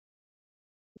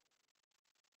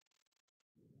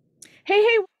Hey,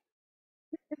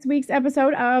 this week's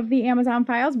episode of the Amazon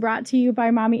Files brought to you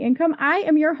by Mommy Income. I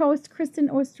am your host, Kristen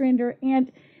Ostrander.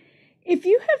 And if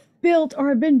you have built or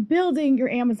have been building your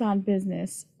Amazon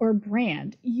business or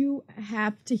brand, you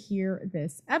have to hear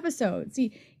this episode.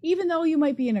 See, even though you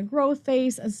might be in a growth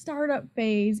phase, a startup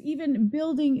phase, even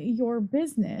building your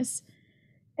business,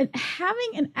 and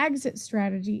having an exit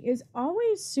strategy is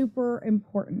always super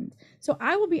important. So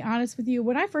I will be honest with you,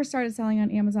 when I first started selling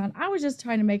on Amazon, I was just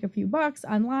trying to make a few bucks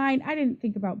online. I didn't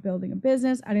think about building a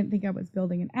business. I didn't think I was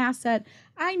building an asset.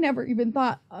 I never even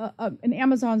thought an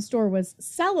Amazon store was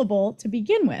sellable to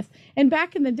begin with. And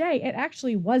back in the day, it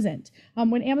actually wasn't.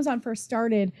 When Amazon first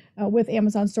started with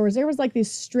Amazon stores, there was like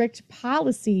these strict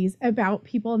policies about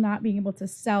people not being able to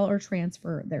sell or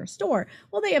transfer their store.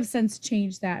 Well, they have since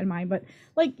changed that in mind, but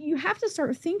like you have to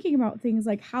start thinking about things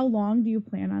like, how long do you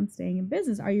plan on staying in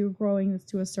business? Are you growing this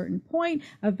to a certain point?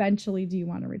 Eventually, do you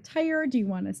want to retire? Do you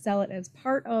want to sell it as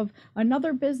part of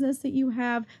another business that you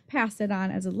have, pass it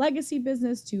on as a legacy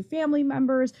business to family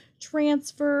members,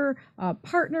 transfer,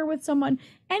 partner with someone?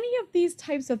 Any of these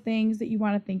types of things that you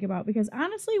want to think about, because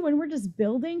honestly, when we're just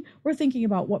building, we're thinking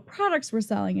about what products we're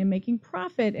selling and making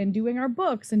profit and doing our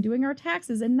books and doing our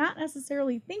taxes, and not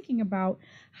necessarily thinking about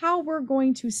how we're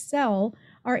going to sell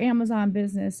our Amazon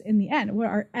business in the end, what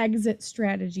our exit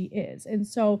strategy is. And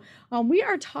so we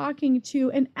are talking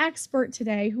to an expert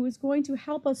today who is going to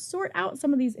help us sort out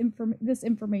some of this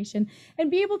information and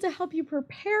be able to help you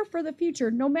prepare for the future,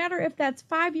 no matter if that's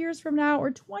 5 years from now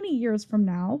or 20 years from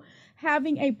now.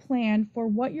 Having a plan for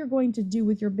what you're going to do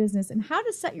with your business and how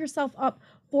to set yourself up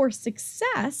for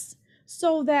success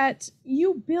so that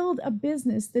you build a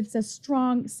business that's a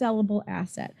strong, sellable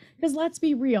asset. Because let's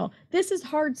be real, this is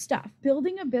hard stuff.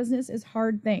 Building a business is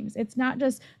hard things. It's not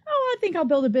just, oh, I think I'll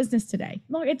build a business today.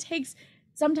 No, it takes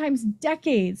sometimes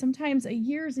decades, sometimes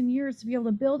years and years to be able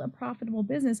to build a profitable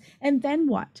business. And then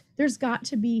what? There's got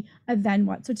to be a then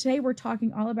what. So today we're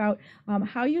talking all about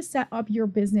how you set up your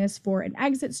business for an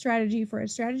exit strategy, for a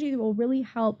strategy that will really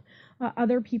help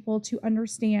other people to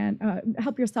understand,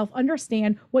 help yourself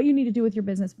understand what you need to do with your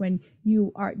business when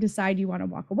you decide you want to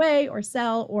walk away or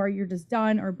sell, or you're just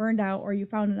done or burned out, or you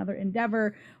found another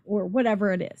endeavor or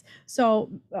whatever it is. So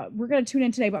we're going to tune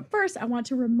in today. But first, I want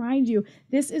to remind you,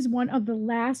 this is one of the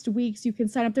last weeks you can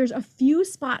sign up. There's a few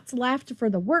spots left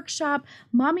for the workshop,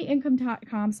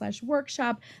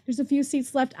 mommyincome.com/workshop. There's a few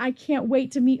seats left. I can't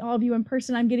wait to meet all of you in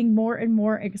person. I'm getting more and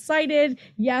more excited.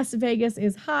 Yes, Vegas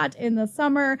is hot in the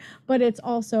summer, but it's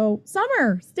also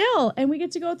summer still. And we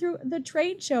get to go through the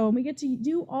trade show and we get to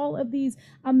do all of these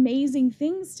amazing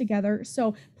things together.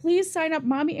 So please sign up,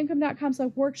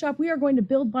 mommyincome.com/workshop. We are going to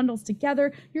build bundles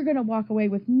together. You're going to walk away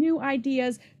with new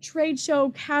ideas, trade show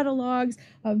catalogs,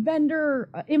 vendor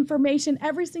information,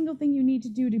 every single thing you need to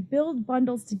do to build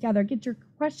bundles together. Get your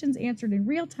questions answered in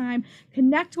real time.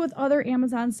 Connect with other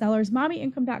Amazon sellers,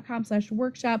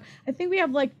 mommyincome.com/workshop. I think we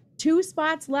have like 2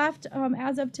 spots left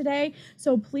as of today.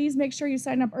 So please make sure you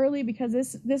sign up early, because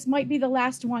this might be the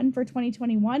last one for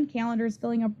 2021. Calendar is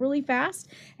filling up really fast.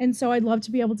 And so I'd love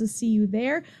to be able to see you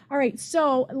there. All right,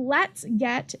 so let's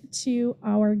get to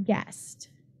our guest.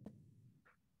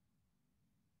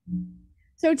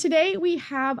 So today we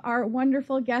have our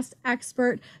wonderful guest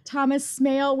expert, Thomas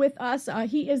Smale, with us.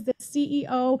 He is the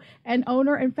CEO and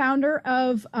owner and founder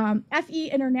of FE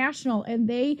International, and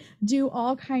they do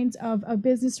all kinds of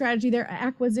business strategy. They're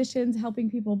acquisitions,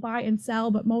 helping people buy and sell,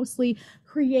 but mostly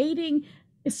creating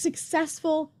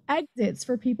successful exits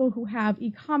for people who have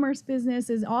e-commerce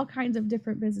businesses, all kinds of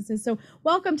different businesses. So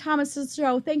welcome, Thomas, to the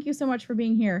show. Thank you so much for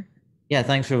being here. Yeah,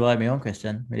 thanks for inviting me on,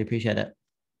 Kristen. Really appreciate it.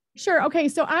 Sure. Okay.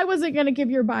 So I wasn't going to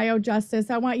give your bio justice.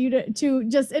 I want you to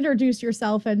just introduce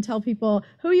yourself and tell people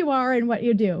who you are and what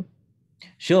you do.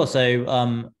 Sure. So,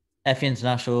 FE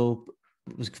International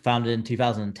was founded in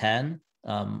 2010,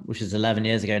 which is 11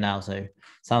 years ago now. So,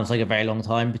 sounds like a very long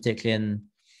time, particularly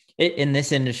in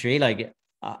this industry. Like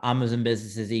Amazon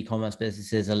businesses, e-commerce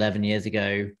businesses, 11 years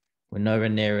ago were nowhere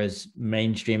near as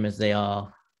mainstream as they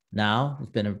are now. There's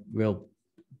been a real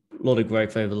lot of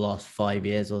growth over the last 5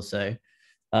 years or so.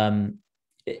 Um,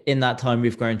 in that time,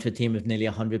 we've grown to a team of nearly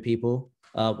 100 people.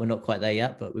 We're not quite there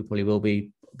yet, but we probably will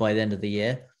be by the end of the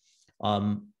year.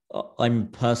 Um, I'm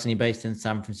personally based in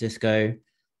San Francisco.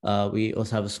 We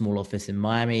also have a small office in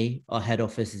Miami. Our head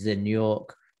office is in New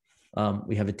York.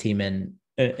 We have a team in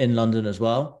London as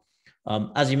well.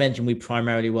 As you mentioned, we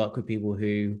primarily work with people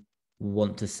who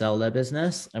want to sell their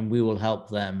business, and we will help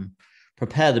them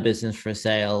prepare the business for a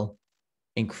sale,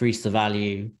 increase the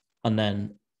value, and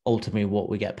then ultimately what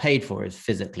we get paid for is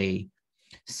physically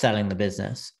selling the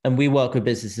business. And we work with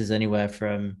businesses anywhere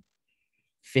from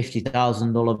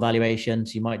 $50,000 valuation.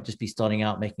 So you might just be starting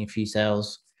out making a few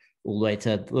sales, all the way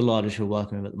to the largest we're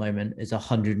working with at the moment is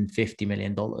 $150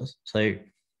 million. So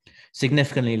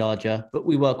significantly larger, but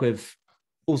we work with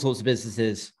all sorts of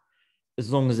businesses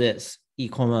as long as it's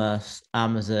e-commerce,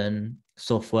 Amazon,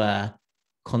 software,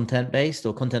 content based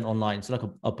or content online. So like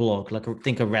a blog,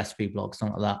 think a recipe blog,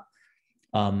 something like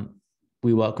that.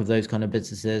 We work with those kind of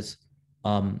businesses.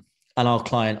 And our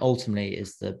client ultimately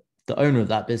is the owner of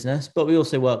that business, but we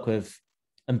also work with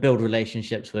and build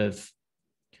relationships with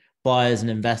buyers and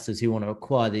investors who want to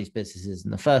acquire these businesses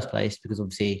in the first place, because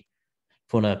obviously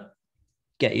if we want to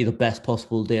get you the best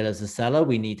possible deal as a seller,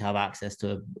 we need to have access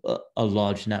to a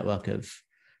large network of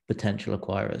potential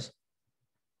acquirers.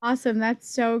 Awesome.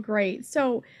 That's so great.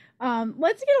 So,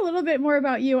 let's get a little bit more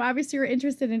about you. Obviously, you're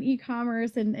interested in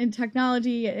e-commerce and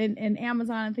technology and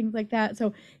Amazon and things like that.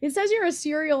 So it says you're a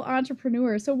serial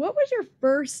entrepreneur. So what was your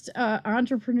first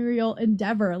entrepreneurial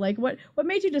endeavor? Like what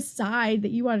made you decide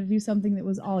that you wanted to do something that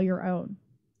was all your own?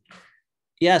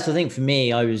 Yeah, so I think for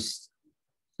me,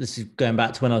 this is going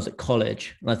back to when I was at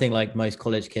college. And I think like most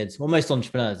college kids, well, most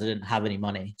entrepreneurs, they didn't have any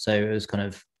money. So it was kind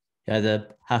of, you either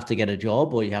have to get a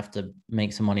job or you have to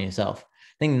make some money yourself.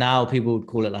 I think now people would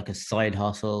call it like a side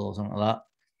hustle or something like that.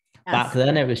 Yes. Back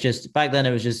then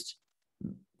it was just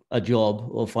a job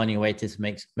or finding a way to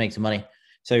make some money.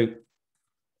 So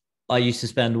I used to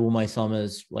spend all my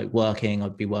summers like working.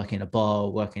 I'd be working in a bar,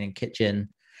 working in a kitchen,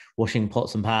 washing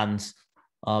pots and pans,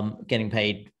 getting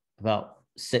paid about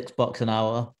 $6 an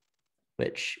hour,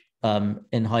 which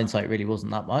in hindsight really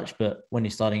wasn't that much. But when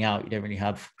you're starting out,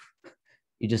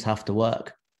 you just have to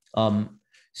work.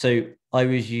 So I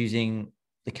was using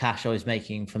the cash I was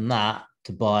making from that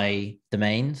to buy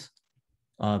domains.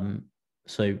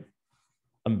 So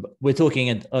we're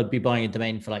talking, I'd be buying a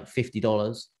domain for like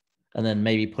 $50 and then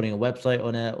maybe putting a website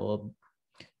on it or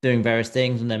doing various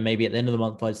things. And then maybe at the end of the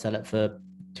month, I'd sell it for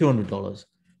 $200.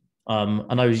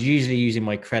 And I was usually using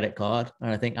my credit card. And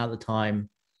I think at the time,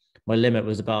 my limit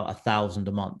was about 1,000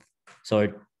 a month. So I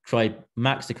tried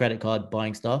max the credit card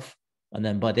buying stuff. And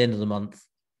then by the end of the month,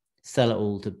 sell it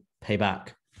all to pay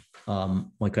back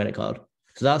my credit card.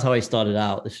 So that's how I started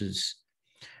out. This was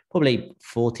probably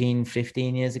 14,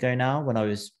 15 years ago now, when I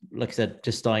was, like I said,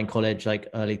 just starting college, like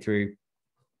early through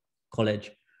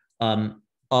college.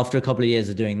 After a couple of years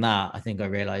of doing that, I think I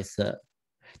realized that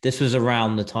this was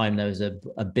around the time there was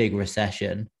a big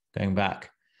recession going back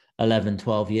 11,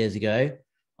 12 years ago.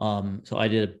 So I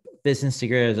did a business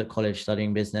degree. I was at college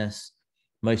studying business.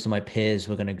 Most of my peers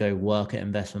were going to go work at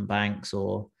investment banks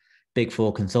or big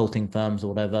four consulting firms or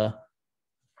whatever.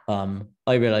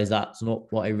 I realized that's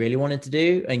not what I really wanted to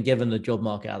do. And given the job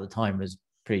market at the time was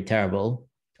pretty terrible,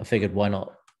 I figured why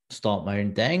not start my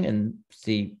own thing and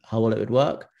see how well it would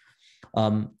work.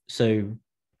 So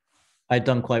I'd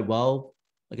done quite well.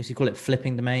 I guess you call it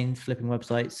flipping domains, flipping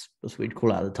websites. That's what we'd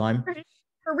call it at the time. Right.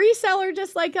 A reseller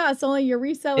just like us, only you're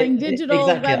reselling digital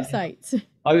Exactly. websites.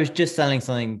 I was just selling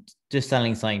something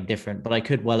different, but I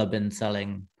could well have been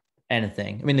selling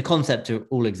anything. I mean, the concepts are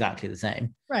all exactly the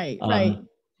same. Right, right. Um,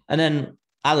 and then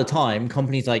at the time,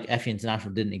 companies like FE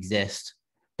International didn't exist.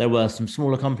 There were some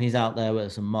smaller companies out there, were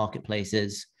some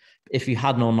marketplaces. If you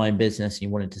had an online business and you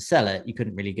wanted to sell it, you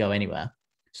couldn't really go anywhere.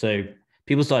 So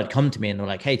people started coming to me and they're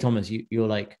like, "Hey, Thomas, you're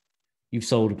like, you've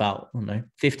sold about, I don't know,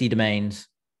 50 domains.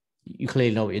 You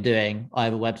clearly know what you're doing. I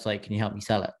have a website. Can you help me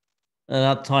sell it?" And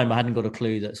at that time, I hadn't got a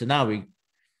clue that. So now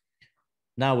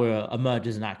we're a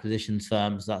mergers and acquisitions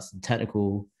firm. So that's the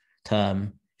technical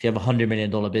term. If you have $100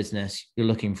 million business, you're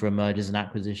looking for a mergers and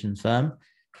acquisitions firm,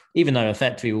 even though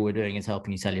effectively all we're doing is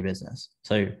helping you sell your business.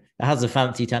 So it has a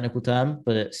fancy technical term,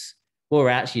 but it's what we're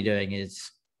actually doing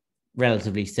is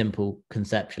relatively simple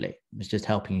conceptually. It's just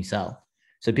helping you sell.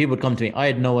 So people would come to me. I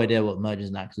had no idea what mergers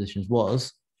and acquisitions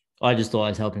was. I just thought I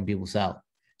was helping people sell.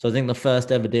 So I think the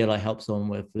first ever deal I helped someone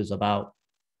with was about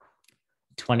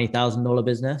 $20,000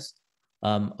 business.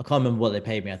 I can't remember what they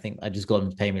paid me. I think I just got them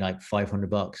to pay me like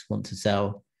 $500 once the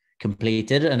sale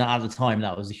completed. And at the time,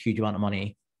 that was a huge amount of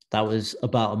money. That was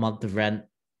about a month of rent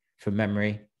from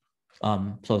memory. So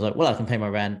I was like, well, I can pay my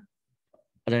rent.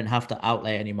 I don't have to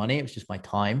outlay any money. It was just my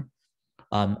time.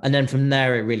 And then from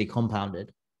there, it really compounded.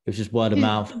 It was just word of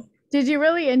mouth. Did you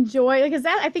really enjoy, because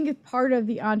that I think is part of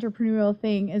the entrepreneurial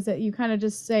thing, is that you kind of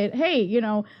just say, hey,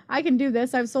 I can do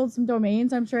this. I've sold some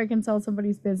domains. I'm sure I can sell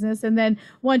somebody's business. And then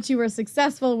once you were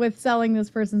successful with selling this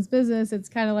person's business, it's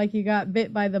kind of like you got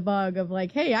bit by the bug of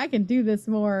like, hey, I can do this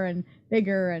more and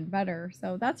bigger and better.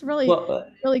 So that's really, Well,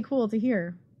 really cool to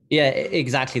hear. yeah,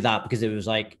 exactly that, because it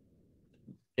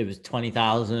was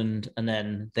 20,000 and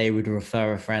then they would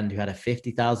refer a friend who had a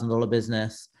 $50,000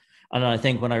 business. And I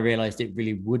think when I realized it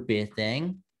really would be a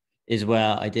thing is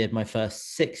where I did my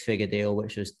first six-figure deal,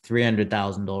 which was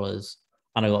 $300,000,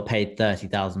 and I got paid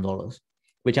 $30,000,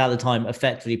 which at the time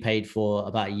effectively paid for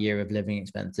about a year of living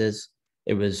expenses.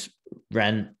 It was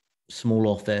rent, small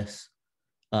office,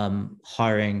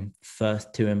 hiring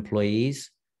first two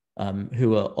employees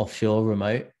who were offshore,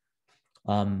 remote,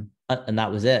 and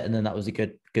that was it. And then that was a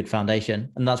good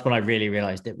foundation. And that's when I really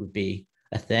realized it would be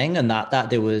a thing. And that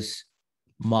deal was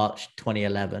March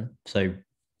 2011, so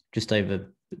just over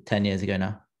 10 years ago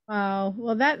now. Wow.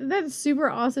 Well, that's super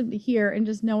awesome to hear. And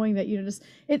just knowing that, just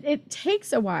it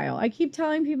takes a while. I keep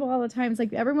telling people all the time, it's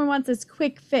like everyone wants this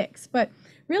quick fix, but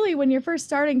really when you're first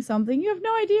starting something, you have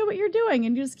no idea what you're doing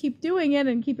and you just keep doing it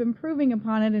and keep improving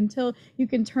upon it until you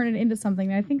can turn it into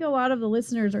something. And I think a lot of the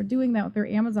listeners are doing that with their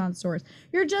Amazon stores.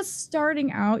 You're just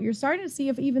starting out, you're starting to see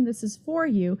if even this is for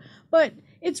you, but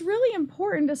it's really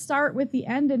important to start with the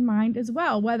end in mind as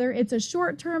well, whether it's a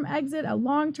short-term exit, a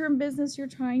long-term business you're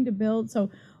trying to build. So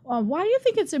why do you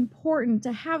think it's important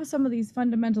to have some of these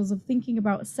fundamentals of thinking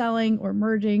about selling or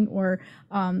merging or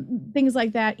things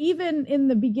like that, even in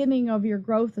the beginning of your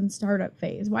growth and startup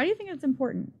phase? Why do you think it's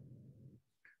important?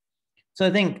 So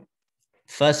I think,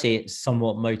 firstly, it's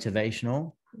somewhat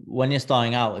motivational. When you're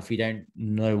starting out, if you don't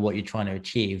know what you're trying to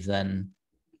achieve, then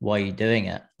why are you doing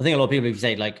it? I think a lot of people, if you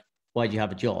say, like, why do you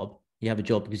have a job? You have a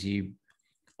job because you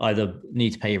either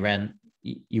need to pay your rent,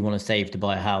 you want to save to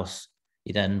buy a house,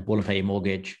 you then want to pay your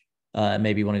mortgage,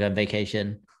 maybe you want to go on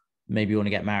vacation, maybe you want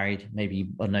to get married,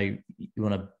 maybe, I don't know, you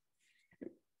want to,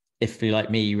 if you're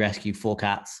like me, you rescue four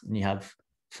cats and you have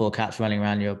four cats running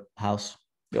around your house,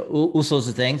 all sorts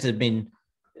of things. I mean,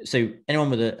 so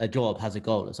anyone with a job has a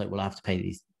goal. It's like, well, I have to pay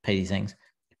these things.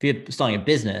 If you're starting a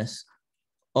business,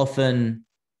 often,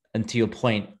 and to your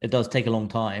point, it does take a long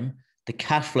time. The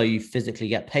cash flow you physically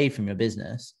get paid from your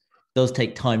business does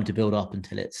take time to build up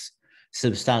until it's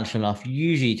substantial enough,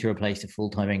 usually to replace a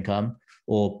full-time income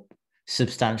or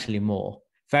substantially more.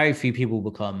 Very few people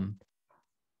become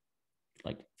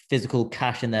like physical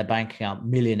cash in their bank account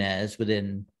millionaires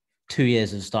within 2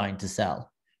 years of starting to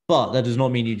sell. But that does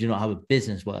not mean you do not have a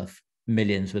business worth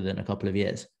millions within a couple of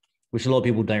years, which a lot of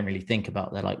people don't really think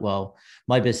about. They're like, well,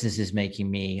 my business is making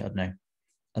me, I don't know,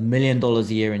 $1 million a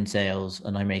year in sales,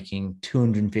 and I'm making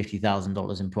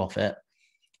 $250,000 in profit.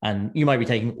 And you might be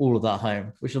taking all of that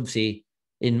home, which obviously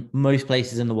in most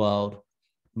places in the world,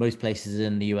 most places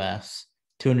in the US,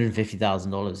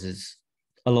 $250,000 is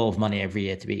a lot of money every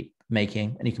year to be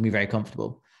making, and you can be very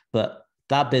comfortable. But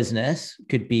that business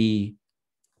could be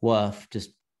worth, just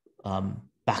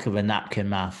back of a napkin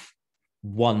math,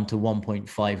 $1 to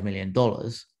 $1.5 million.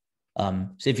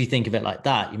 So if you think of it like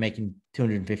that, you're making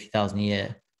 250,000 a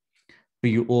year, but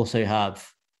you also have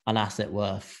an asset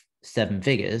worth seven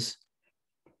figures.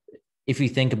 If you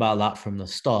think about that from the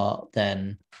start,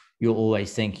 then you're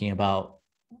always thinking about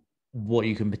what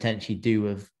you can potentially do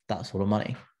with that sort of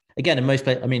money. Again, in most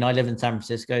places, I mean, I live in San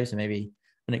Francisco, so maybe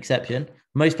an exception.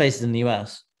 Most places in the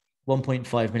US,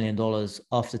 $1.5 million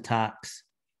after tax,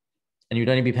 and you'd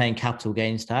only be paying capital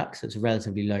gains tax. It's a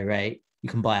relatively low rate. You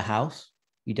can buy a house.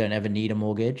 You don't ever need a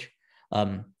mortgage.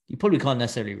 You probably can't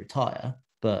necessarily retire,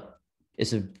 but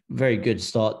it's a very good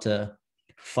start to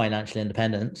financial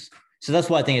independence. So that's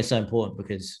why I think it's so important,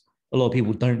 because a lot of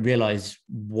people don't realize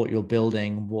what you're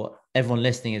building, what everyone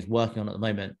listening is working on at the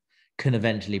moment, can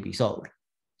eventually be sold.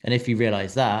 And if you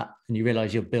realize that, and you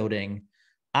realize you're building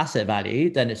asset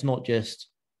value, then it's not just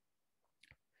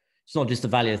the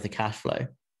value of the cash flow.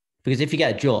 Because if you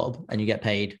get a job and you get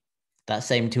paid that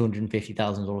same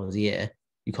 $250,000 a year,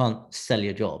 you can't sell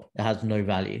your job. It has no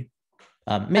value.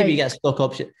 Maybe you get stock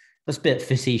option. That's a bit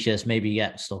facetious. Maybe you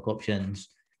get stock options.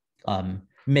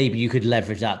 Maybe you could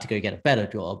leverage that to go get a better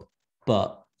job.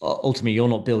 But ultimately, you're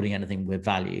not building anything with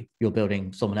value. You're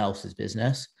building someone else's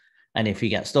business. And if you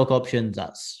get stock options,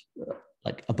 that's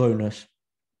like a bonus.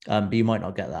 But you might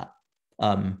not get that.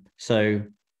 So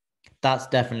that's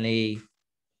definitely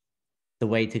the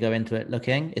way to go into it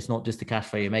looking. It's not just the cash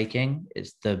flow you're making,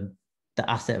 it's the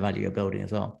asset value you're building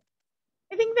as well.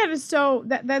 I think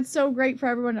that's so great for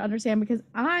everyone to understand, because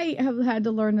I have had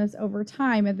to learn this over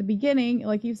time. At the beginning,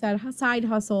 like you said, side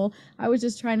hustle. I was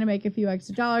just trying to make a few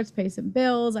extra dollars, pay some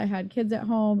bills. I had kids at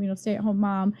home, stay at home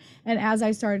mom. And as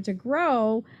I started to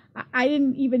grow, I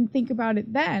didn't even think about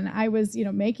it then. I was,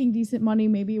 making decent money,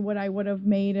 maybe what I would have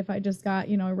made if I just got,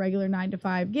 a regular 9 to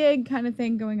 5 gig kind of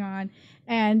thing going on.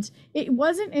 And it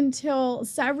wasn't until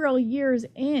several years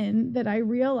in that I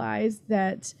realized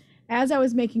that as I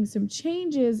was making some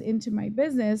changes into my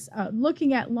business,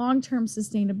 looking at long-term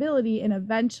sustainability and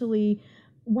eventually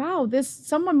wow, this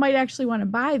someone might actually want to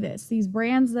buy this. These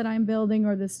brands that I'm building,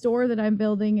 or the store that I'm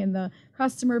building, and the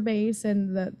customer base,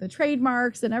 and the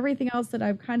trademarks and everything else that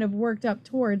I've kind of worked up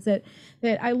towards it.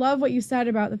 That I love what you said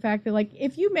about the fact that, like,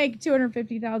 if you make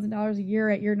 $250,000 a year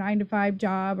at your 9 to 5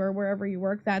 job or wherever you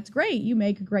work, that's great. You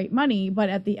make great money, but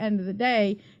at the end of the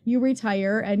day, you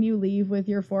retire and you leave with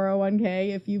your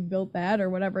 401k if you've built that or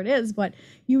whatever it is, but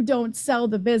you don't sell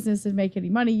the business and make any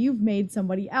money. You've made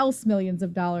somebody else millions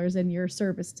of dollars in your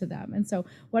service to them. And so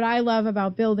what I love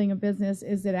about building a business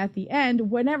is that at the end,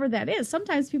 whenever that is,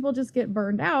 sometimes people just get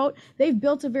burned out. They've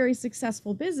built a very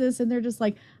successful business and they're just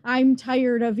like, I'm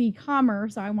tired of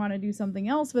e-commerce. I want to do something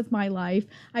else with my life.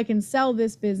 I can sell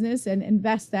this business and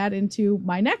invest that into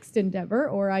my next endeavor,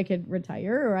 or I could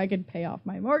retire, or I could pay off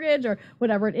my mortgage, or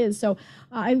whatever it is. So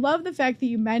I love the fact that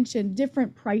you mentioned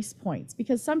different price points,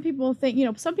 because some people think,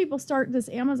 some people start this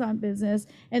Amazon business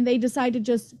and they decide to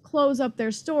just close up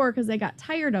their store because they got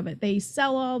tired of it. They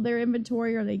sell all their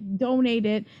inventory or they donate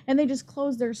it and they just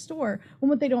close their store. And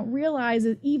what they don't realize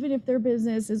is, even if their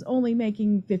business is only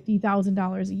making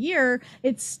 $50,000 a year,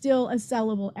 it's still a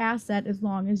sellable asset as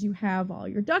long as you have all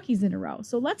your duckies in a row.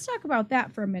 So let's talk about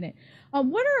that for a minute.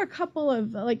 What are a couple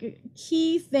of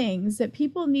key things that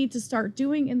people need to start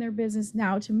doing in their business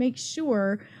now to make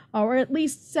sure, or at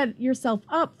least set yourself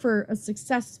up for a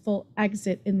successful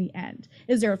exit in the end?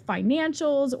 Is there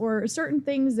financials or certain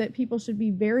things that people should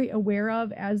be very aware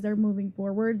of as they're moving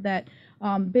forward that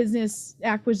business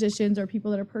acquisitions or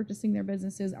people that are purchasing their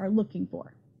businesses are looking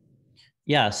for?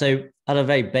 Yeah. So at a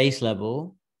very base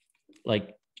level,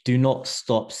 like, do not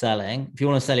stop selling. If you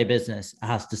want to sell your business, it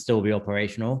has to still be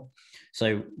operational.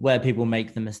 So where people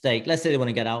make the mistake, let's say they want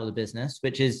to get out of the business,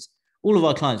 which is all of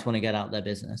our clients want to get out of their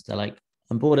business. They're like,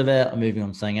 I'm bored of it. I'm moving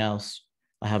on to something else.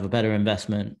 I have a better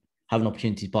investment, have an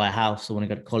opportunity to buy a house. I want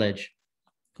to go to college.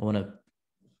 I want to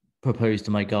propose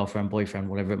to my girlfriend, boyfriend,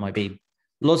 whatever it might be.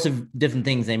 Lots of different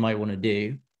things they might want to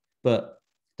do. But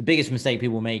the biggest mistake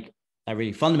people make at a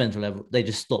really fundamental level, they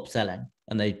just stop selling.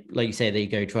 And they, like you say, they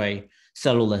go try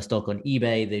sell all their stock on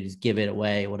eBay. They just give it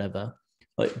away, whatever.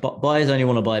 But buyers only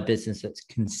want to buy a business that's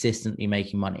consistently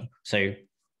making money. So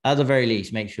at the very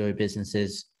least, make sure your business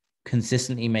is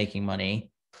consistently making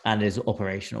money and is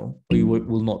operational, or you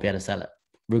will not be able to sell it.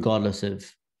 Regardless of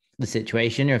the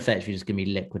situation, you're effectively just going to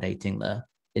be liquidating the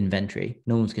inventory.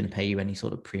 No one's going to pay you any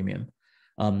sort of premium.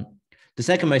 The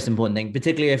second most important thing,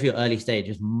 particularly if you're early stage,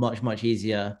 is much, much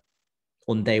easier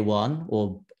on day one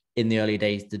or in the early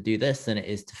days to do this than it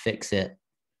is to fix it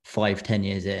 5-10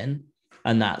 years in.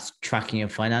 And that's tracking your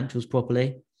financials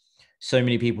properly. So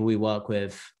many people we work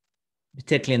with,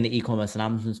 particularly in the e-commerce and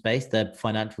Amazon space, their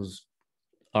financials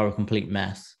are a complete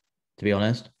mess, to be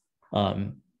honest.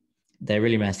 They're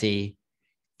really messy.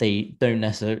 They don't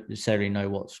necessarily know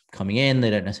what's coming in. They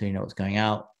don't necessarily know what's going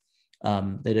out.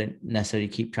 They don't necessarily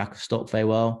keep track of stock very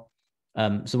well.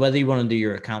 So whether you want to do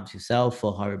your accounts yourself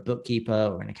or hire a bookkeeper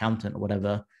or an accountant or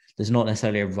whatever, there's not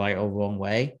necessarily a right or wrong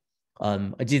way.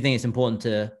 I do think it's important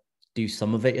to do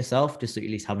some of it yourself, just so you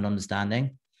at least have an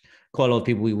understanding. Quite a lot of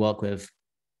people we work with,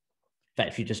 in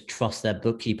fact, if you just trust their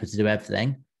bookkeeper to do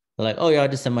everything, they're like, oh yeah, I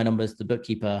just send my numbers to the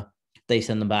bookkeeper. They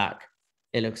send them back.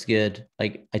 It looks good.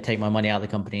 Like, I take my money out of the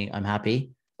company. I'm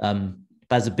happy. But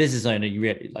as a business owner,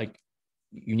 you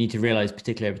need to realize,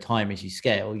 particularly over time, as you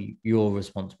scale, you're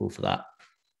responsible for that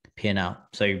P&L.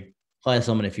 So hire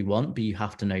someone if you want, but you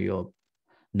have to know your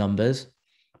numbers.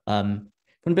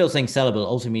 When building something sellable,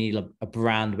 also we need a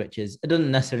brand which it doesn't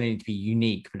necessarily need to be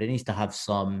unique, but it needs to have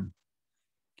some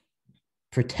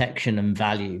protection and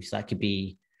value. So that could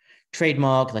be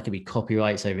trademark, that could be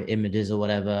copyrights over images or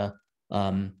whatever.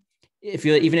 Even if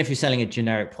you're selling a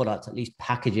generic product, at least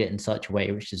package it in such a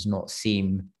way which does not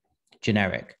seem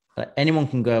generic. Like, anyone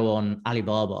can go on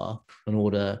Alibaba and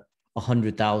order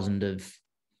 100,000 of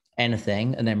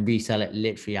anything and then resell it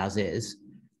literally as is.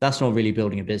 That's not really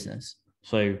building a business.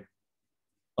 So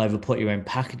either put your own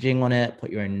packaging on it,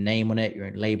 put your own name on it, your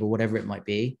own label, whatever it might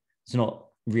be. It's not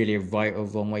really a right or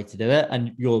wrong way to do it.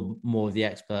 And you're more of the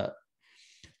expert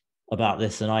about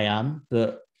this than I am,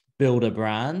 but build a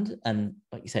brand. And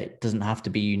like you say, it doesn't have to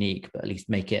be unique, but at least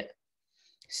make it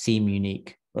seem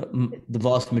unique. But the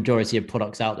vast majority of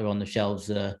products out there on the shelves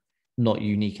are not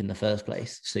unique in the first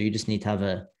place. So you just need to have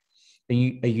a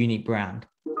unique brand.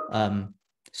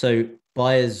 So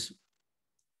buyers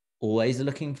always are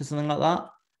looking for something like that.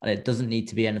 And it doesn't need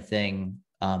to be anything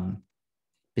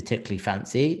particularly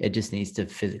fancy. It just needs to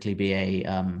physically be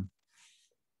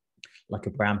like a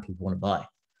brand people want to buy.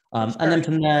 Sure. And then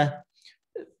from there,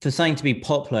 for something to be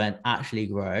popular and actually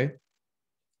grow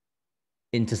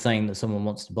into something that someone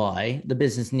wants to buy, the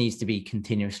business needs to be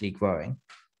continuously growing.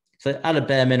 So at a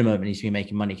bare minimum, it needs to be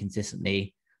making money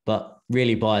consistently. But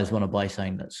really, buyers want to buy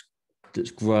something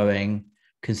that's growing,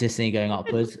 consistently going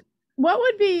upwards. What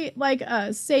would be like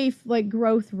a safe like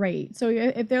growth rate? So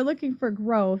if they're looking for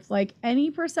growth, like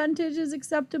any percentage is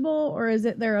acceptable, or is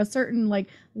it there a certain like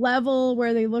level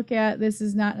where they look at this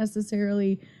is not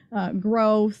necessarily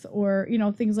growth or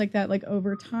things like that, like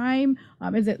over time?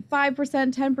 Is it 5%,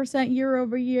 10% year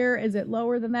over year? Is it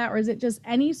lower than that, or is it just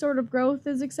any sort of growth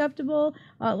is acceptable?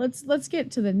 Let's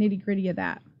get to the nitty gritty of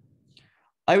that.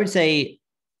 I would say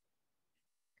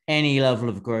any level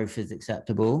of growth is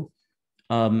acceptable.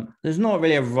 There's not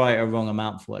really a right or wrong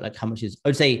amount for it. Like how much is, I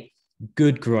would say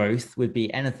good growth would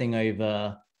be anything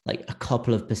over like a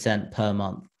couple of percent per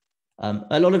month.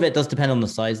 A lot of it does depend on the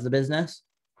size of the business.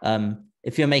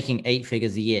 If you're making 8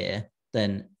 figures a year,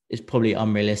 then it's probably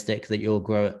unrealistic that you'll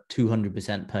grow at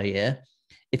 200% per year.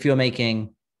 If you're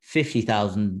making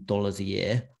 $50,000 a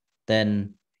year,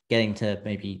 then getting to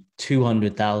maybe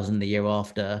 200,000 the year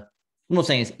after. I'm not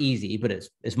saying it's easy, but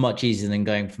it's much easier than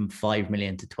going from 5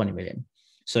 million to 20 million.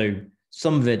 So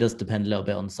some of it does depend a little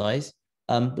bit on size.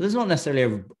 But there's not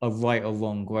necessarily a right or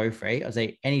wrong growth rate. I'd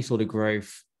say any sort of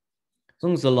growth, as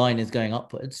long as the line is going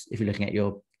upwards, if you're looking at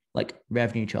your like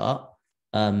revenue chart,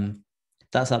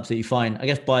 that's absolutely fine. I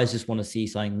guess buyers just want to see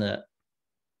something that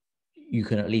you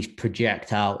can at least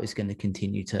project out is going to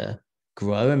continue to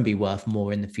grow and be worth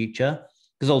more in the future.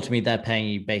 Because ultimately they're paying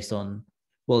you based on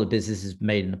what the business has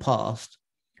made in the past.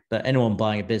 But anyone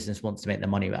buying a business wants to make their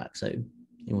money back. So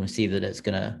you want to see that it's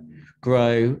going to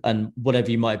grow, and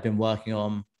whatever you might have been working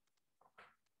on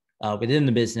within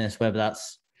the business, whether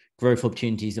that's growth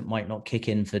opportunities that might not kick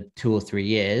in for 2 or 3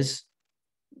 years,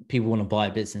 people want to buy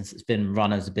a business that's been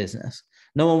run as a business.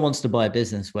 No one wants to buy a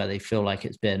business where they feel like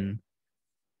it's been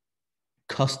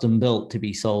custom built to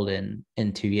be sold in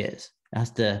 2 years. It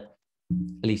has to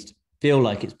at least feel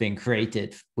like it's been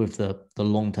created with the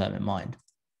long term in mind.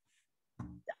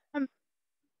 Um,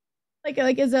 like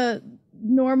is a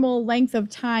normal length of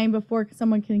time before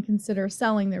someone can consider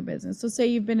selling their business? So say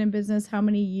you've been in business how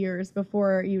many years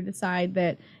before you decide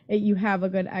that you have a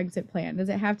good exit plan? Does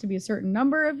it have to be a certain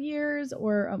number of years,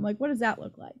 or like what does that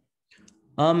look like?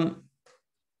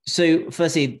 So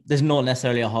firstly, there's not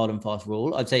necessarily a hard and fast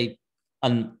rule. I'd say,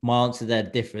 and my answer there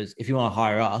differs. If you want to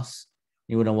hire us,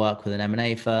 you want to work with an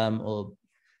M&A firm or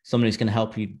someone who's going to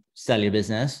help you sell your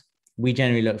business, we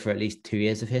generally look for at least 2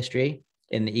 years of history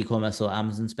in the e-commerce or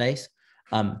Amazon space.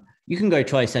 You can go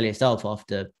try sell yourself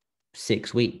after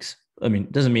 6 weeks. I mean,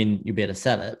 it doesn't mean you'll be able to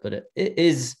sell it, but it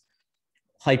is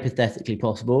hypothetically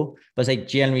possible. But I say,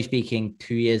 generally speaking,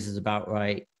 2 years is about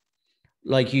right.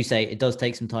 Like you say, it does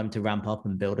take some time to ramp up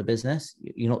and build a business.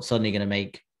 You're not suddenly going to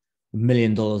make $1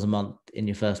 million a month in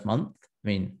your first month. I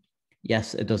mean,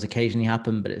 yes, it does occasionally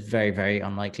happen, but it's very, very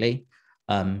unlikely.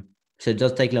 So it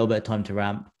does take a little bit of time to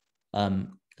ramp. I'd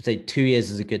say 2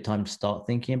 years is a good time to start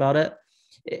thinking about it.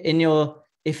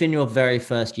 If in your very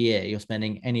first year you're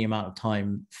spending any amount of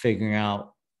time figuring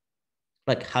out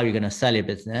like how you're going to sell your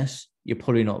business, you're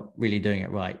probably not really doing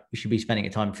it right. You should be spending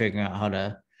your time figuring out how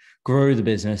to grow the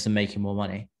business and making more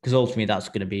money, because ultimately that's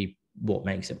going to be what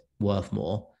makes it worth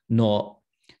more. Not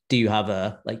do you have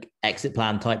a like exit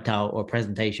plan typed out or a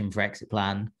presentation for exit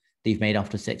plan that you've made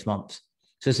after 6 months.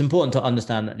 So it's important to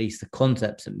understand at least the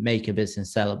concepts that make a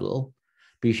business sellable,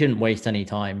 but you shouldn't waste any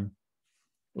time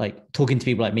like talking to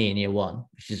people like me in year one,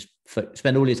 which is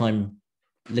spend all your time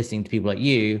listening to people like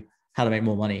you, how to make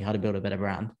more money, how to build a better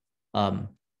brand. And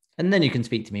then you can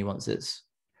speak to me once it's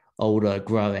older,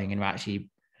 growing, and we're actually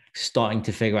starting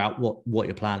to figure out what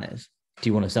your plan is. Do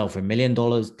you want to sell for $1 million,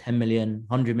 10 million,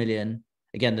 100 million?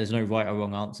 Again, there's no right or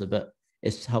wrong answer, but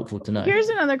it's helpful to know. Here's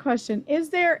another question.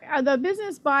 Are the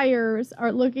business buyers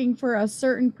are looking for a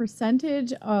certain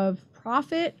percentage of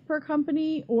profit per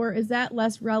company, or is that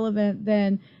less relevant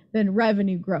than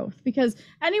revenue growth? Because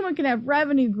anyone can have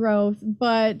revenue growth,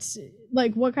 but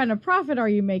like what kind of profit are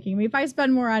you making? I mean, if I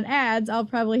spend more on ads, I'll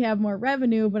probably have more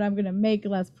revenue, but I'm going to make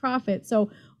less profit.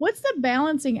 So what's the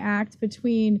balancing act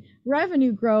between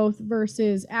revenue growth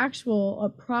versus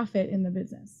actual profit in the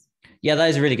business? Yeah, that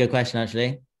is a really good question,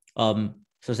 actually. So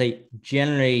say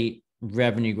generally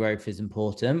revenue growth is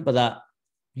important, but that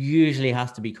usually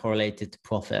has to be correlated to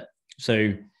profit.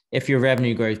 So if your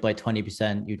revenue grows by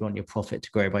 20%, you'd want your profit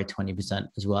to grow by 20%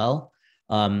 as well.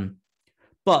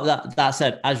 But that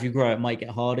said, as you grow, it might get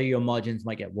harder. Your margins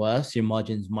might get worse. Your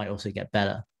margins might also get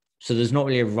better. So there's not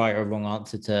really a right or wrong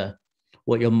answer to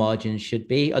what your margins should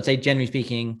be. I'd say generally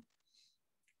speaking,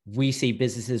 we see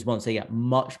businesses once they get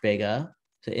much bigger.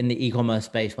 So in the e-commerce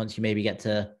space, once you maybe get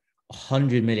to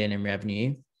 100 million in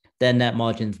revenue, their net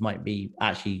margins might be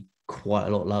actually quite a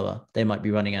lot lower. They might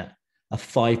be running at a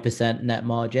 5% net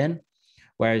margin.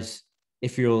 Whereas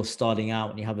if you're starting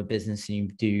out and you have a business and you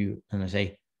do, and I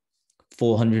say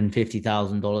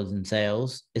 $450,000 in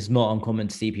sales, it's not uncommon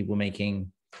to see people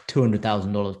making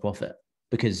 $200,000 profit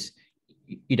because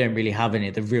you don't really have any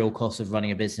of the real costs of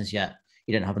running a business yet.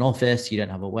 You don't have an office, you don't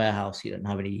have a warehouse, you don't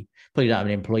have any, probably don't have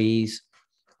any employees.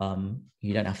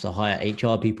 You don't have to hire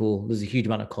HR people. There's a huge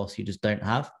amount of costs you just don't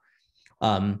have.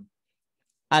 And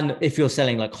if you're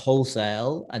selling like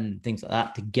wholesale and things like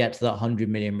that to get to that 100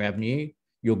 million revenue,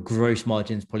 your gross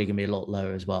margin is probably going to be a lot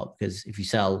lower as well. Because if you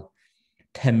sell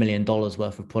 $10 million worth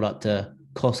of product to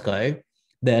Costco,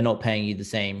 they're not paying you the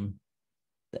same.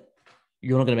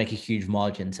 You're not going to make a huge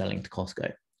margin selling to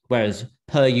Costco. Whereas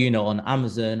per unit on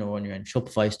Amazon or on your own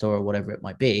Shopify store or whatever it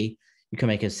might be, you can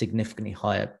make a significantly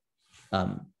higher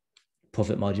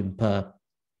profit margin per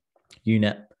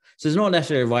unit. So it's not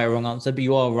necessarily a right or wrong answer, but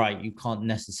you are right. You can't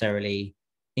necessarily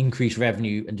increase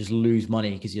revenue and just lose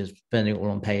money because you're spending it all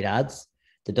on paid ads.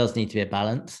 There does need to be a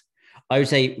balance. I would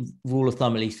say rule of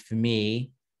thumb, at least for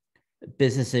me,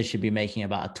 businesses should be making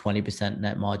about a 20%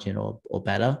 net margin or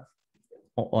better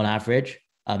on average.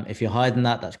 If you're higher than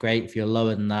that, that's great. If you're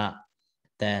lower than that,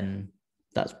 then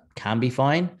that can be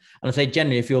fine. And I'd say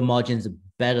generally, if your margins are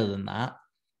better than that,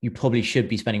 you probably should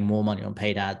be spending more money on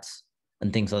paid ads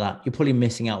and things like that. You're probably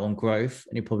missing out on growth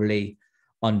and you're probably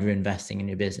under investing in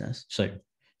your business. So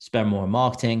spend more on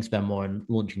marketing, spend more on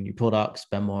launching new products,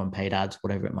 spend more on paid ads,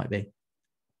 whatever it might be.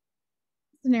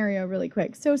 Scenario really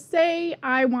quick. So say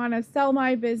I want to sell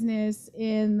my business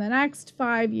in the next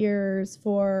 5 years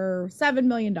for $7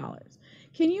 million.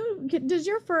 Does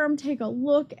your firm take a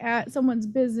look at someone's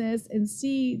business and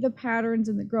see the patterns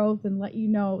and the growth and let you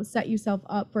know, set yourself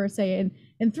up for, say,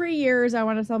 in 3 years, I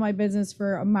want to sell my business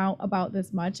for amount about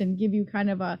this much, and give you kind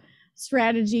of a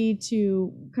strategy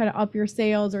to kind of up your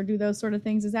sales or do those sort of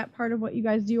things? Is that part of what you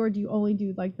guys do, or do you only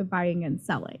do like the buying and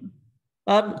selling?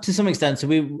 To some extent. So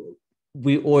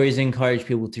we always encourage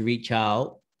people to reach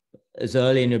out as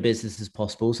early in your business as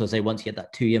possible. So say once you get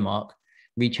that 2-year mark,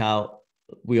 reach out.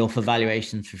 We offer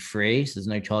valuations for free, so there's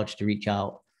no charge to reach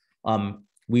out.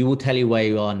 We will tell you where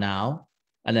you are now,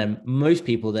 and then most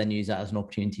people then use that as an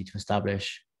opportunity to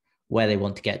establish where they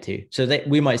want to get to. So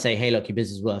we might say, hey, look, your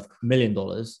business is worth $1 million,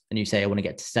 and you say, I want to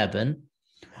get to 7.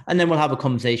 And then we'll have a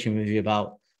conversation with you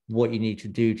about what you need to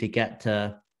do to get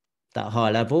to that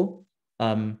higher level.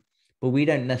 But we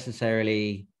don't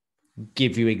necessarily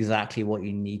give you exactly what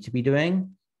you need to be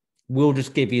doing. We'll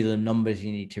just give you the numbers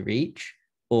you need to reach,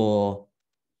 or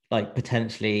like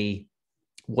potentially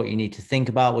what you need to think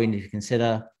about, what you need to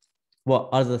consider, what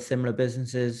other similar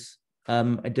businesses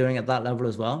are doing at that level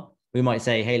as well. We might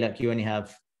say, hey, look, you only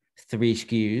have 3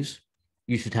 SKUs.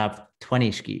 You should have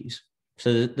 20 SKUs.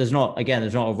 So there's not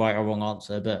a right or wrong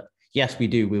answer, but yes, we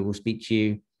do. We will speak to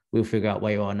you. We'll figure out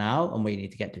where you are now and where you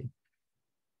need to get to.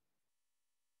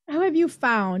 How have you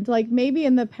found, like maybe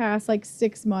in the past like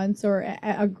 6 months or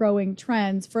a growing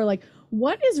trends for like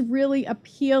what is really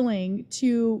appealing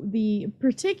to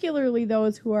particularly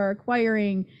those who are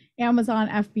acquiring Amazon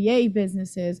FBA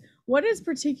businesses? What is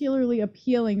particularly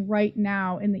appealing right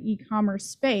now in the e-commerce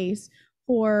space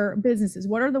for businesses?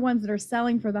 What are the ones that are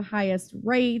selling for the highest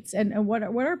rates, and what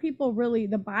are people really,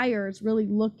 the buyers really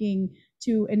looking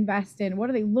to invest in? What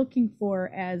are they looking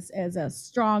for as a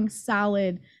strong,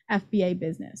 solid FBA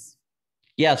business?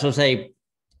 Yeah, so I'll say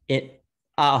it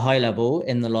at a high level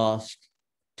in the last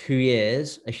 2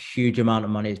 years, a huge amount of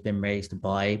money has been raised to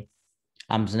buy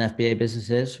Amazon FBA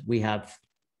businesses. We have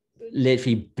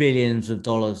literally billions of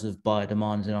dollars of buyer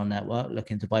demands in our network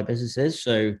looking to buy businesses.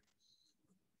 So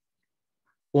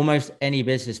almost any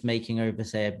business making over,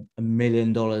 say, $1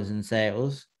 million in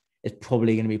sales is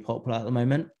probably going to be popular at the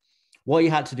moment. What you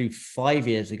had to do 5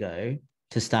 years ago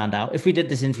to stand out, if we did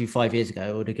this interview 5 years ago,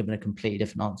 it would have given a completely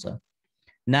different answer.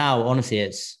 Now, honestly,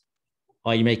 it's,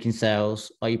 are you making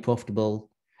sales? Are you profitable?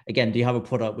 Again, do you have a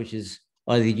product which is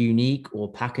either unique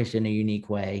or packaged in a unique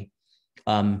way?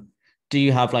 Do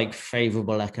you have like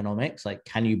favorable economics? Like,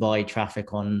 can you buy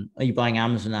traffic on, are you buying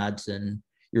Amazon ads and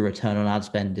your return on ad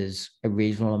spend is a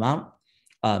reasonable amount?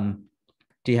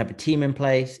 Do you have a team in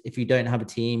place? If you don't have a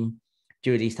team, do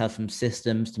you at least have some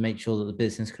systems to make sure that the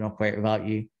business can operate without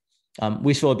you?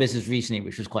 We saw a business recently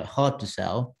which was quite hard to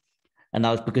sell, and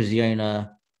that was because the owner,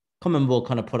 can't remember what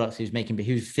kind of products he was making, but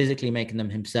he was physically making them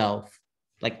himself,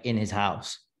 like in his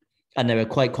house, and they were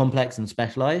quite complex and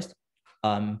specialized.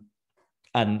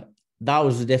 And that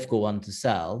was a difficult one to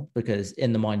sell because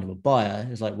in the mind of a buyer,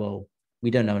 it's like, well,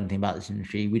 we don't know anything about this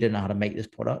industry. We don't know how to make this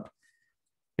product.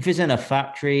 If it's in a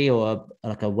factory or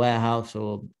like a warehouse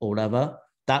or whatever,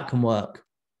 that can work.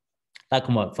 that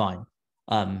can work fine.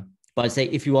 But I'd say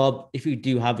if you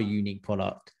do have a unique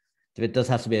product, there does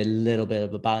have to be a little bit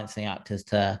of a balancing act as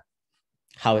to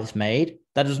how it's made.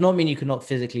 That does not mean you cannot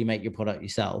physically make your product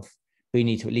yourself, but you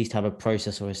need to at least have a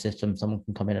process or a system someone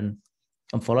can come in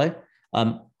and follow.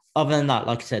 Other than that,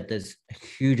 like I said, there's a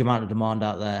huge amount of demand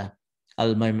out there at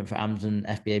the moment for Amazon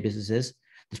FBA businesses.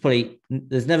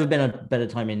 There's never been a better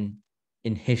time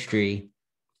in history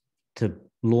to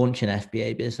launch an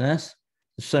FBA business.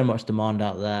 There's so much demand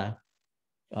out there.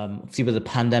 See, with the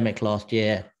pandemic last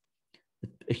year,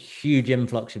 a huge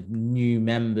influx of new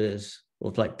members,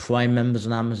 of like Prime members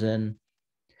on Amazon.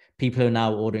 People are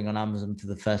now ordering on Amazon for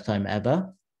the first time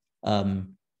ever.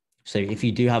 So if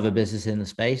you do have a business in the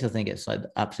space, I think it's like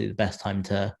absolutely the best time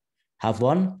to have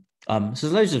one. So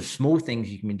there's loads of small things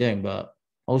you can be doing, but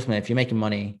ultimately, if you're making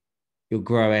money, you're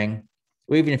growing,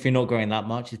 or even if you're not growing that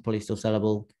much, it's probably still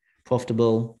sellable,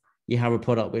 profitable. You have a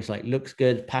product which like looks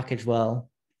good, packaged well,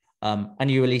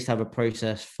 and you at least have a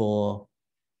process for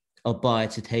a buyer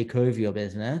to take over your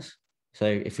business. So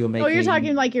if you're making, oh, you're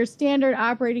talking like your standard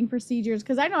operating procedures,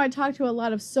 because I know I talk to a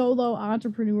lot of solo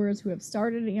entrepreneurs who have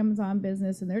started an Amazon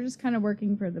business and they're just kind of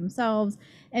working for themselves,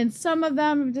 and some of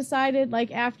them have decided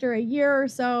like after a year or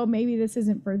so maybe this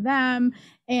isn't for them,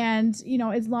 and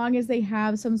as long as they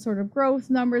have some sort of growth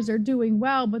numbers, they're doing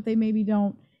well, but they maybe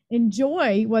don't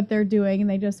enjoy what they're doing and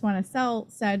they just want to sell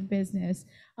said business.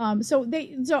 So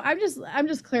I'm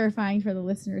just clarifying for the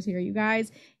listeners here, you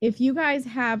guys. If you guys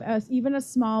have even a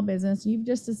small business, you've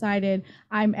just decided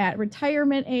I'm at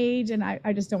retirement age and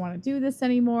I just don't want to do this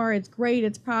anymore. It's great,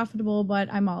 it's profitable, but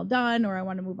I'm all done, or I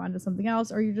want to move on to something else,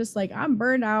 or you're just like, I'm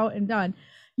burned out and done.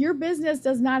 Your business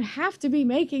does not have to be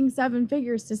making 7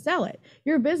 figures to sell it.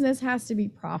 Your business has to be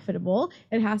profitable.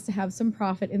 It has to have some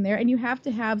profit in there, and you have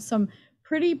to have some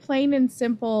pretty plain and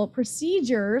simple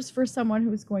procedures for someone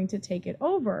who's going to take it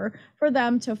over for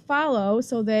them to follow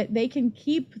so that they can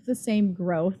keep the same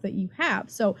growth that you have.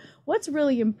 So what's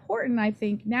really important, I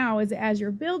think, now is as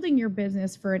you're building your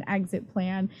business for an exit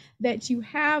plan, that you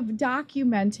have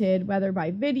documented, whether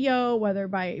by video, whether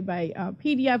by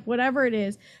PDF, whatever it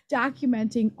is,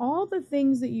 documenting all the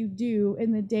things that you do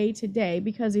in the day-to-day.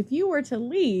 Because if you were to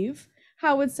leave,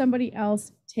 how would somebody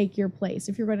else take your place?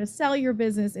 If you're going to sell your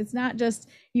business, it's not just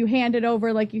you hand it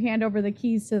over like you hand over the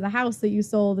keys to the house that you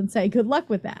sold and say, good luck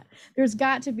with that. There's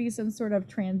got to be some sort of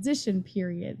transition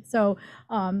period. So,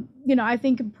 I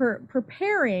think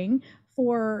preparing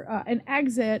for an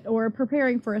exit or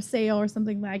preparing for a sale or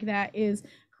something like that is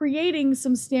creating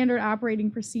some standard operating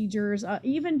procedures,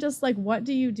 even just like what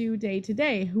do you do day to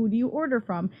day? Who do you order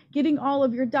from? Getting all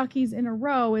of your duckies in a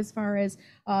row as far as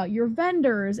your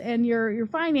vendors and your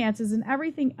finances and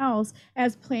everything else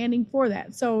as planning for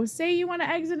that. So say you want to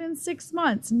exit in 6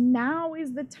 months. Now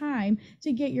is the time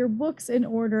to get your books in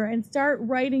order and start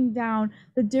writing down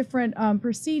the different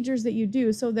procedures that you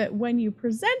do so that when you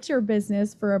present your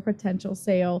business for a potential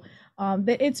sale,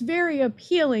 that it's very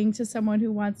appealing to someone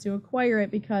who wants to acquire it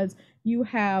because you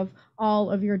have all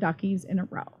of your duckies in a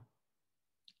row.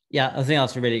 Yeah, I think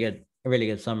that's a really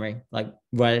good summary. Like,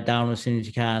 write it down as soon as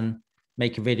you can,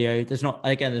 make a video. There's not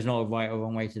a right or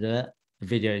wrong way to do it. The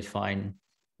video is fine,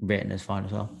 written is fine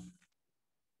as well.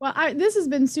 Well, this has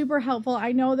been super helpful.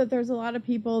 I know that there's a lot of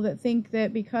people that think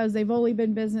that because they've only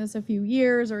been business a few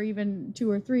years or even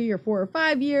 2 or 3 or 4 or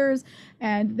 5 years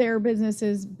and their business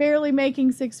is barely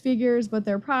making 6 figures, but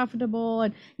they're profitable.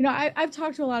 And, I've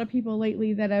talked to a lot of people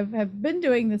lately that have been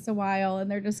doing this a while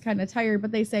and they're just kind of tired,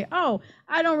 but they say, oh,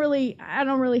 I don't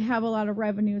really have a lot of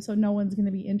revenue, so no one's going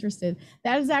to be interested.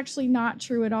 That is actually not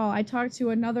true at all. I talked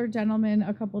to another gentleman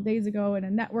a couple of days ago in a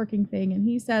networking thing, and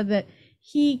he said that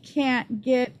he can't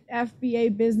get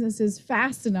FBA businesses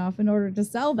fast enough in order to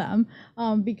sell them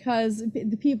because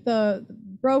the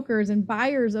brokers and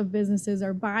buyers of businesses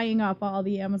are buying up all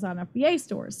the Amazon FBA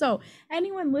stores. So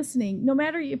anyone listening, no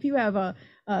matter if you have a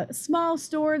small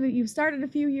store that you've started a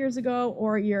few years ago,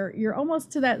 or you're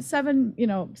almost to that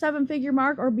 7-figure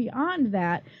mark or beyond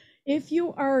that, if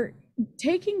you are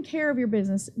taking care of your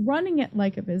business, running it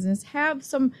like a business, have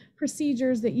some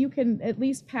procedures that you can at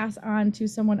least pass on to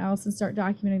someone else and start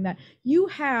documenting that you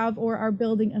have or are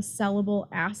building a sellable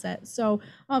asset. So,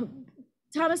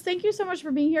 Thomas, thank you so much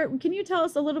for being here. Can you tell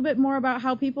us a little bit more about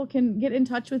how people can get in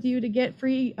touch with you to get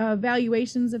free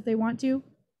valuations if they want to?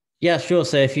 Yeah, sure.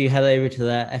 So if you head over to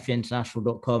the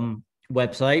feainternational.com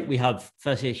website, we have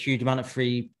firstly a huge amount of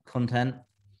free content.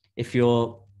 If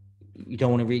you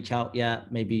don't want to reach out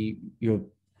yet, maybe you're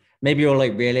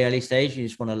like really early stage, you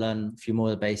just want to learn a few more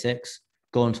of the basics,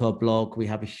 go onto our blog. We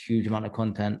have a huge amount of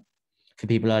content for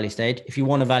people early stage. If you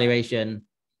want a valuation,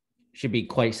 it should be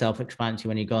quite self-explanatory.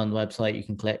 When you go on the website, you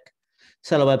can click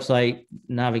seller website,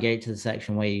 navigate to the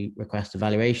section where you request a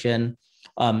valuation.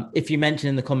 If you mention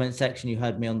in the comment section you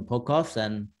heard me on the podcast,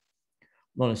 then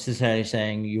not necessarily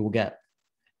saying you will get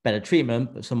better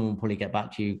treatment, but someone will probably get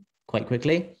back to you quite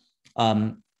quickly.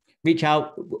 Reach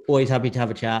out, always happy to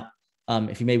have a chat.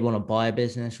 If you maybe want to buy a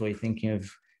business or you're thinking of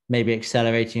maybe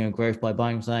accelerating your growth by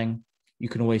buying something, you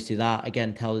can always do that.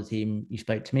 Again, tell the team you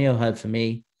spoke to me or heard from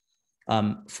me.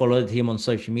 Follow the team on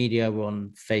social media. We're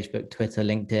on Facebook, Twitter,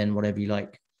 LinkedIn, whatever you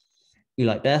like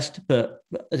best. But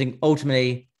I think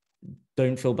ultimately,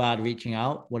 don't feel bad reaching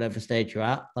out, whatever stage you're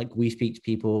at. Like we speak to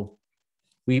people.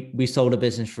 We sold a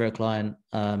business for a client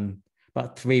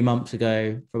about 3 months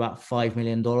ago for about $5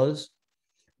 million.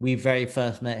 We very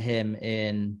first met him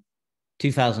in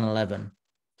 2011,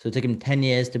 so it took him 10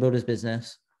 years to build his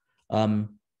business.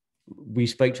 We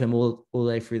spoke to him all the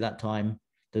way through that time.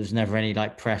 There was never any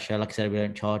like pressure. Like I said, we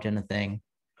don't charge anything.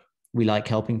 We like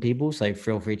helping people, so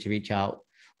feel free to reach out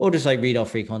or just like read our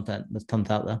free content. There's tons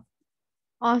out there.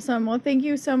 Awesome. Well, thank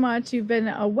you so much. You've been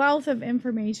a wealth of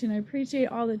information. I appreciate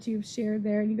all that you've shared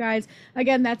there. You guys,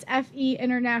 again, that's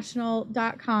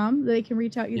feinternational.com. They can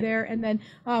reach out you there. And then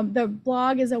the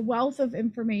blog is a wealth of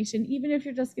information. Even if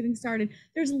you're just getting started,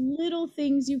 there's little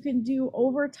things you can do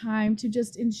over time to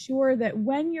just ensure that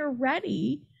when you're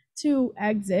ready to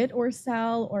exit or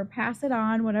sell or pass it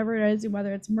on, whatever it is,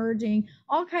 whether it's merging,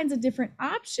 all kinds of different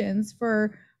options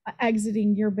for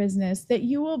exiting your business, that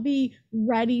you will be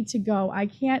ready to go. I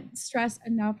can't stress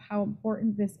enough how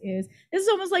important this is. This is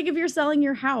almost like if you're selling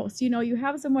your house, you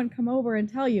have someone come over and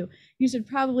tell you, you should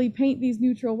probably paint these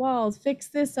neutral walls, fix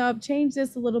this up, change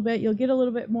this a little bit, you'll get a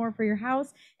little bit more for your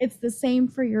house. It's the same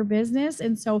for your business.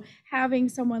 And so having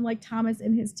someone like Thomas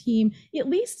and his team at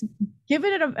least give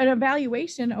it an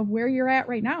evaluation of where you're at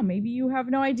right now. Maybe you have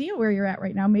no idea where you're at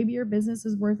right now. Maybe your business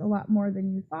is worth a lot more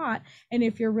than you thought. And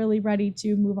if you're really ready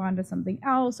to move on to something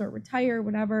else or retire,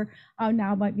 whatever,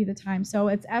 now might be the time. So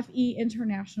it's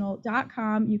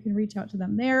feinternational.com. You can reach out to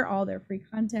them there, all their free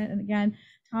content. And again,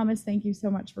 Thomas, thank you so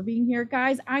much for being here.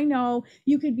 Guys, I know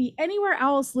you could be anywhere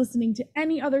else listening to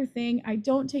any other thing. I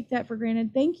don't take that for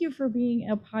granted. Thank you for being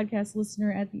a podcast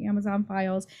listener at the Amazon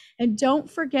Files. And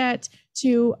don't forget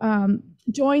to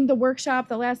join the workshop.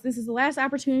 This is the last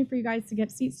opportunity for you guys to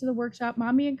get seats to the workshop,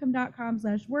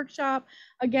 mommyincome.com/workshop.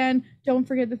 Again, don't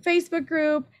forget the Facebook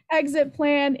group. Exit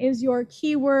plan is your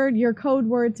keyword, your code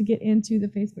word to get into the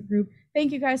Facebook group.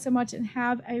 Thank you guys so much and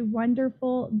have a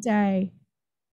wonderful day.